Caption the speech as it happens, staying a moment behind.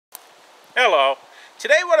Hello.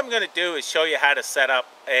 Today what I'm going to do is show you how to set up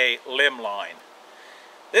a limb line.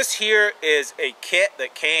 This here is a kit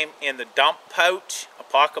that came in the dump pouch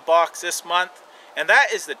Apocabox this month, and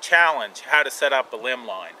that is the challenge, how to set up a limb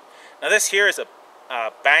line. Now this here is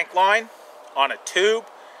a bank line on a tube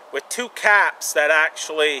with two caps that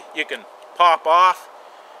actually you can pop off,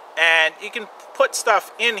 and you can put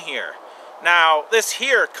stuff in here. Now this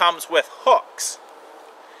here comes with hooks.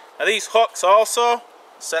 Now these hooks also,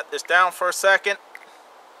 set this down for a second.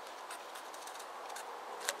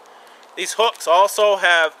 These hooks also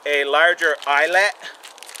have a larger eyelet,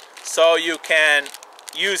 so you can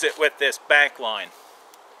use it with this bank line,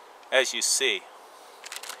 as you see.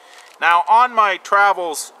 Now on my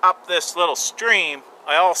travels up this little stream,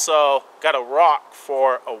 I also got a rock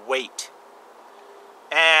for a weight.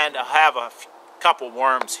 And I have a couple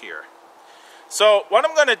worms here. So what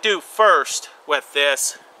I'm going to do first with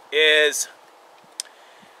this is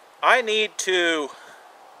I need to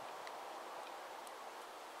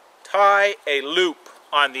tie a loop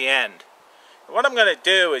on the end. And what I'm going to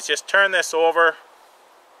do is just turn this over,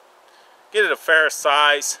 get it a fair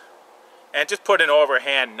size, and just put an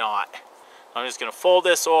overhand knot. I'm just going to fold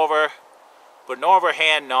this over, put an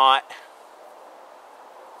overhand knot,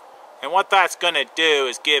 and what that's going to do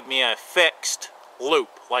is give me a fixed loop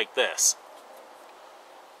like this.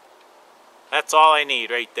 That's all I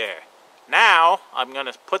need right there. Now I'm going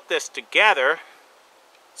to put this together,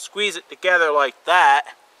 squeeze it together like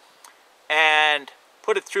that, and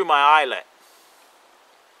put it through my eyelet.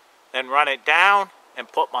 Then run it down and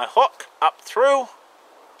put my hook up through,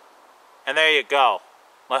 and there you go.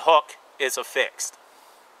 My hook is affixed.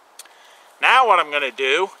 Now what I'm going to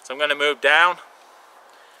do is I'm going to move down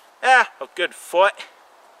a good foot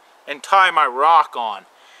and tie my rock on.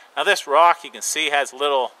 Now this rock, you can see, has a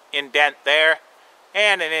little indent there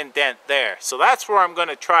and an indent there. So that's where I'm going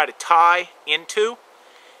to try to tie into.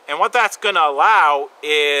 And what that's going to allow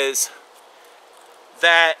is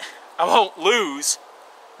that I won't lose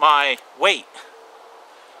my weight.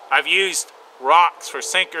 I've used rocks for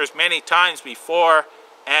sinkers many times before,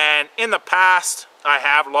 and in the past I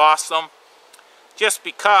have lost them just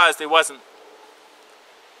because they wasn't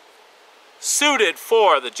suited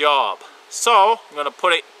for the job. So I'm going to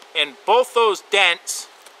put it in both those dents,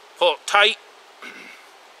 pull it tight,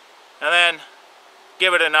 and then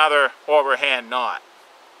give it another overhand knot.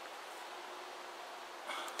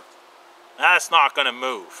 That's not going to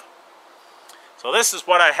move. So this is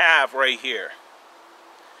what I have right here.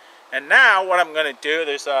 And now what I'm going to do,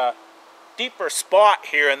 there's a deeper spot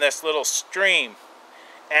here in this little stream,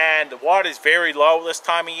 and the water is very low this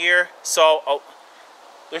time of year, so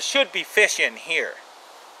there should be fish in here.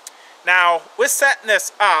 Now with setting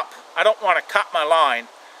this up, I don't want to cut my line,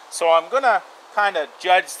 so I'm going to kind of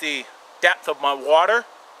judge the depth of my water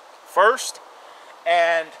first,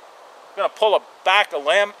 and I'm going to pull back a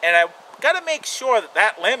limb, and I've got to make sure that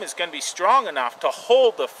that limb is going to be strong enough to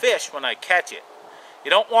hold the fish when I catch it.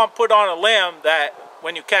 You don't want to put on a limb that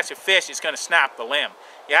when you catch a fish it's going to snap the limb.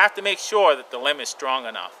 You have to make sure that the limb is strong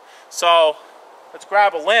enough. So let's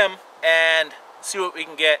grab a limb and see what we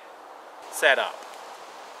can get set up.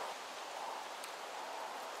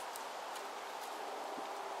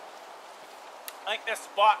 I think this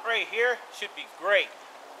spot right here should be great.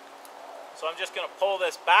 So I'm just going to pull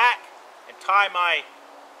this back and tie my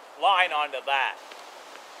line onto that.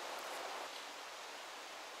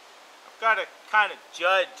 I've got to kind of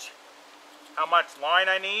judge how much line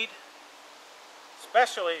I need,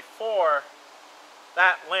 especially for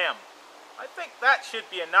that limb. I think that should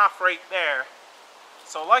be enough right there.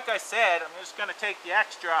 So like I said, I'm just going to take the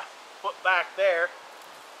extra, put back there,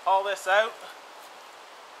 haul this out,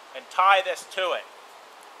 and tie this to it.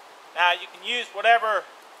 Now you can use whatever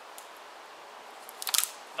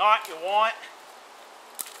knot you want.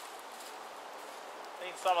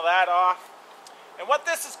 Clean some of that off. And what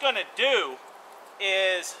this is going to do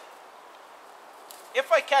is,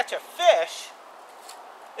 if I catch a fish,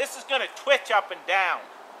 this is going to twitch up and down.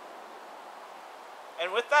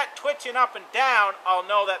 And with that twitching up and down, I'll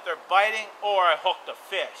know that they're biting or I hooked a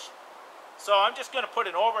fish. So I'm just going to put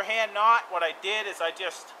an overhand knot. What I did is I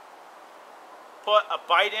just put a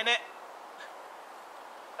bite in it.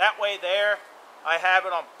 That way there, I have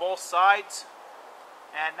it on both sides.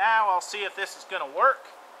 And now I'll see if this is going to work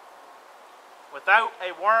without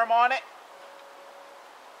a worm on it.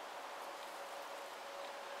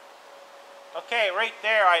 Okay, right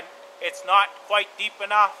there, it's not quite deep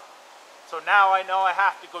enough. So now I know I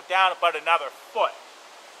have to go down about another foot.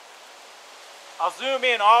 I'll zoom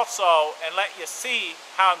in also and let you see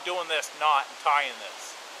how I'm doing this knot and tying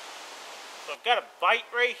this. So I've got a bite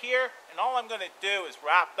right here, and all I'm going to do is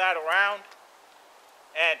wrap that around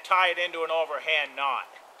and tie it into an overhand knot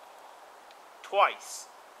twice.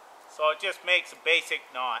 So it just makes a basic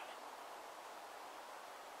knot.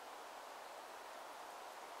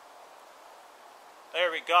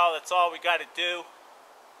 There we go, that's all we got to do.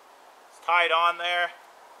 It's tied on there.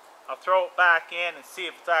 I'll throw it back in and see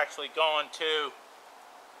if it's actually going to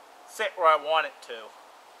sit where I want it to.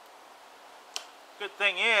 Good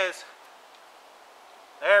thing is,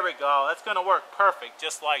 there we go, that's going to work perfect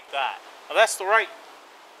just like that. Now that's the right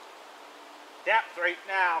depth right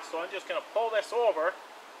now, so I'm just going to pull this over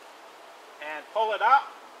and pull it up.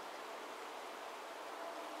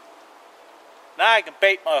 Now I can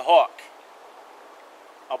bait my hook.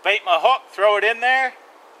 I'll bait my hook, throw it in there,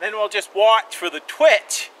 then we'll just watch for the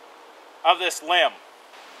twitch of this limb.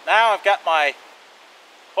 Now I've got my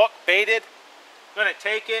hook baited. I'm going to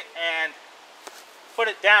take it and put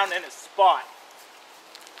it down in its spot.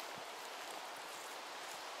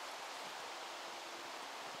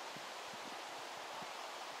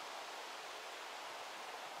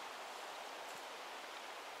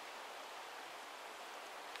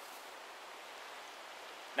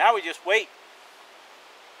 Now we just wait.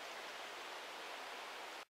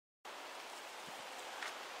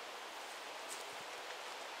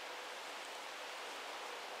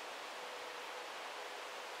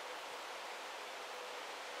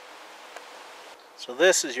 So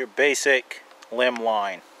this is your basic limb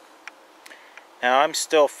line. Now I'm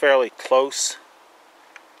still fairly close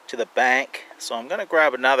to the bank, so I'm going to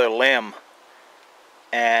grab another limb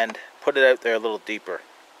and put it out there a little deeper.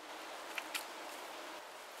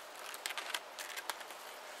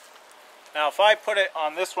 Now if I put it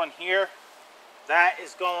on this one here, that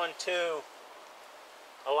is going to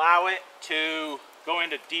allow it to go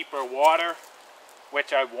into deeper water,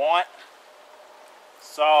 which I want.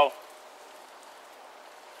 So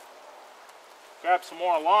grab some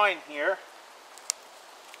more line here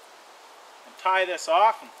and tie this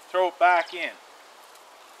off and throw it back in.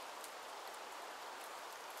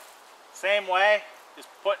 Same way, just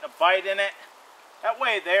putting a bite in it. That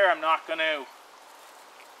way there I'm not going to,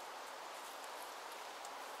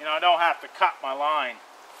 I don't have to cut my line.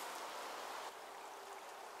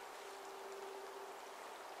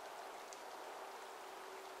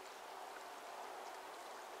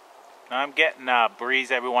 Now I'm getting a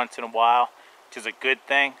breeze every once in a while, which is a good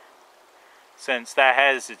thing. Since that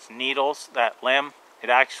has its needles, that limb, it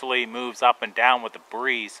actually moves up and down with the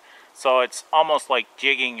breeze. So it's almost like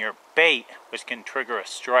jigging your bait, which can trigger a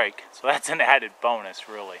strike. So that's an added bonus,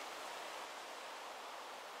 really.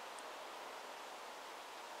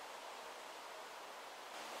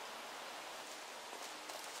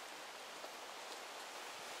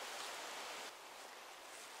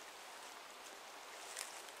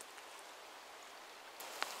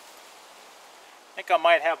 I think I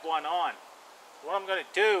might have one on. What I'm going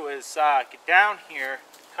to do is get down here,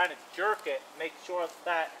 kind of jerk it, make sure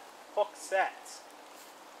that hook sets.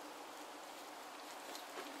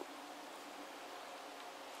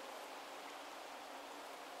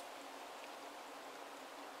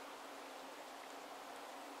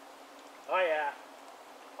 Oh yeah.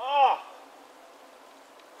 Oh!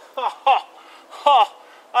 Oh!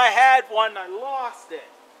 I had one, I lost it.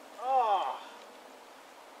 Oh!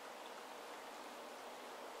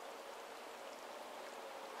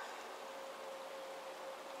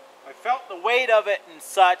 I felt the weight of it and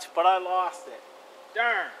such, but I lost it.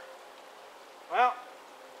 Darn. Well,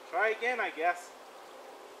 try again, I guess.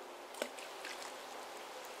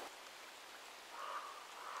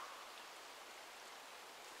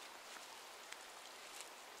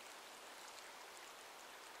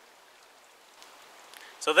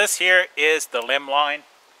 So this here is the limb line,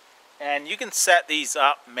 and you can set these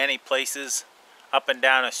up many places up and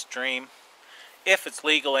down a stream if it's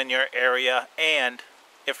legal in your area and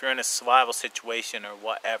if you're in a survival situation or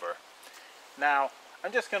whatever. Now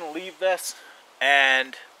I'm just going to leave this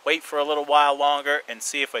and wait for a little while longer and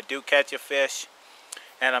see if I do catch a fish,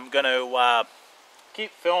 and I'm going to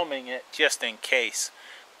keep filming it just in case.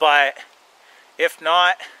 But if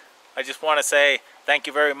not, I just want to say thank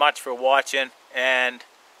you very much for watching, and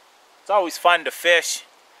it's always fun to fish.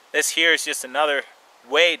 This here is just another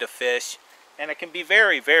way to fish, and it can be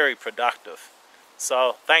very, very productive.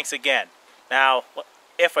 So thanks again. Now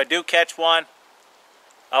if I do catch one,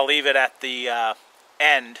 I'll leave it at the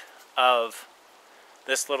end of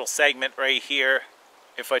this little segment right here.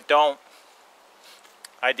 If I don't,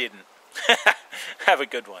 I didn't. Have a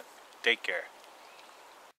good one. Take care.